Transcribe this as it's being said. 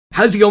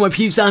How's it going, my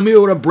peeps? I'm here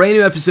with a brand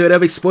new episode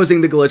of Exposing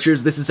the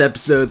Glitchers. This is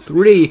episode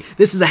 3.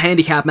 This is a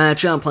handicap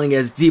match. I'm playing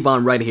as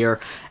Devon right here.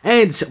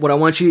 And what I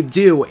want you to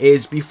do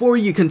is, before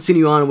you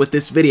continue on with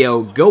this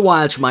video, go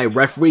watch my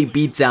referee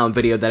beatdown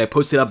video that I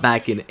posted up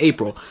back in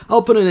April.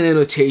 I'll put an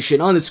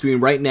annotation on the screen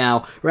right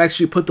now, or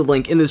actually put the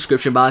link in the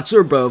description box,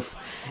 or both.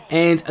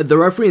 And the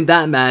referee in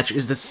that match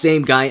is the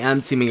same guy I'm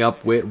teaming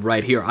up with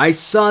right here. I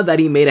saw that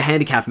he made a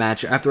handicap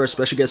match after our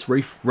special guest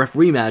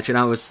referee match, and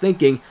I was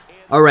thinking,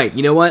 alright,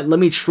 you know what, let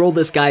me troll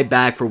this guy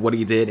back for what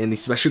he did in the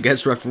special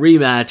guest referee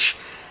match,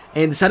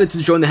 and decided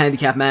to join the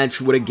handicap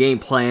match with a game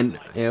plan.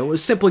 It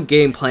was a simple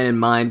game plan in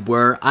mind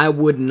where I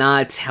would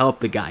not help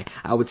the guy.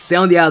 I would stay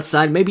on the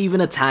outside, maybe even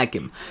attack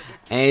him.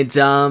 And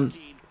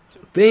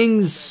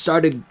things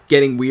started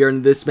getting weird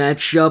in this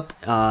matchup.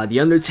 The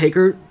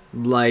Undertaker,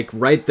 like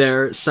right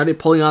there, started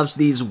pulling off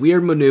these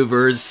weird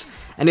maneuvers,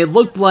 and it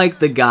looked like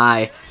the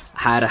guy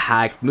had a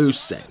hacked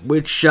moveset,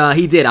 which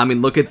he did. I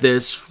mean, look at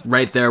this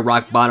right there,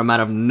 rock bottom out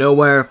of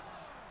nowhere.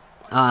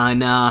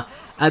 And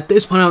at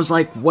this point I was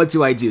like, what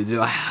do I do? Do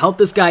I help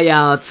this guy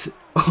out,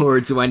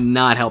 or do I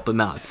not help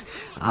him out?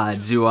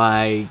 Do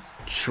I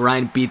try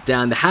and beat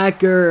down the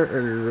hacker,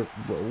 or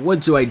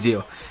what do I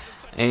do?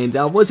 And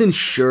I wasn't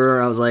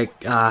sure. I was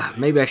like,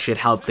 maybe I should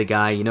help the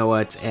guy. You know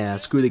what?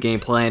 Screw the game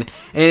plan.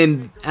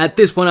 And at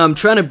this point, I'm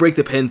trying to break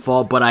the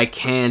pinfall, but I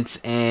can't.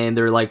 And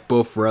they're like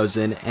both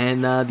frozen.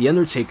 And the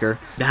Undertaker,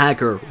 the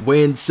hacker,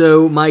 wins.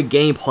 So my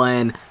game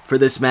plan for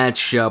this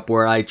matchup,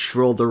 where I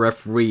trolled the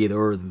referee,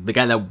 or the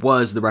guy that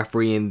was the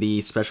referee in the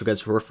special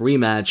guest referee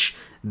match,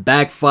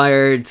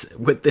 backfired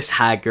with this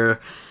hacker.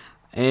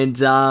 And,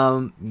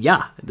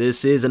 yeah,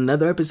 this is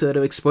another episode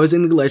of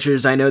Exposing the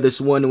Glitchers. I know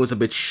this one was a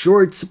bit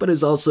short, but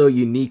it's also a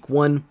unique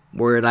one,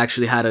 where it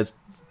actually had a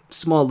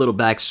small little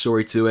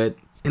backstory to it.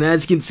 And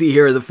as you can see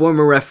here, the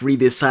former referee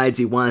decides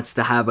he wants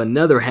to have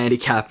another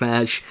handicap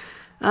match.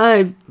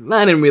 I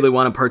didn't really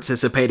want to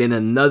participate in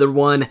another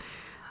one.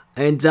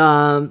 And,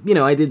 you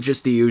know, I did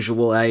just the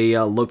usual. I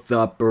looked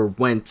up, or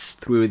went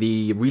through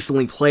the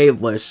recently played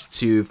list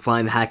to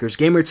find the hacker's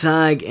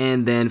gamertag,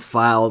 and then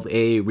filed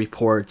a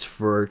report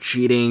for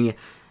cheating,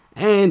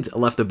 and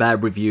left a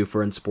bad review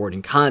for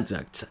unsporting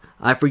conduct.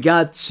 I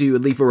forgot to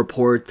leave a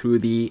report through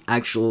the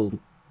actual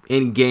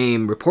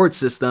in-game report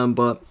system,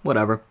 but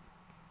whatever.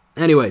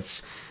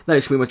 Anyways, that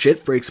is pretty much it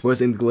for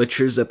Exposing the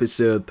Glitchers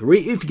episode 3.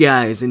 If you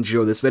guys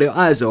enjoyed this video,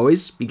 as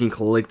always, you can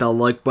click that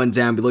like button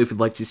down below if you'd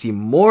like to see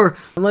more.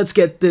 And let's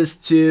get this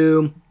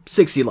to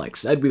 60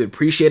 likes. I'd really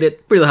appreciate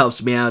it. Really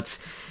helps me out.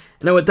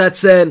 And with that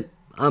said,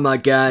 I'm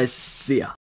out, guys. See ya.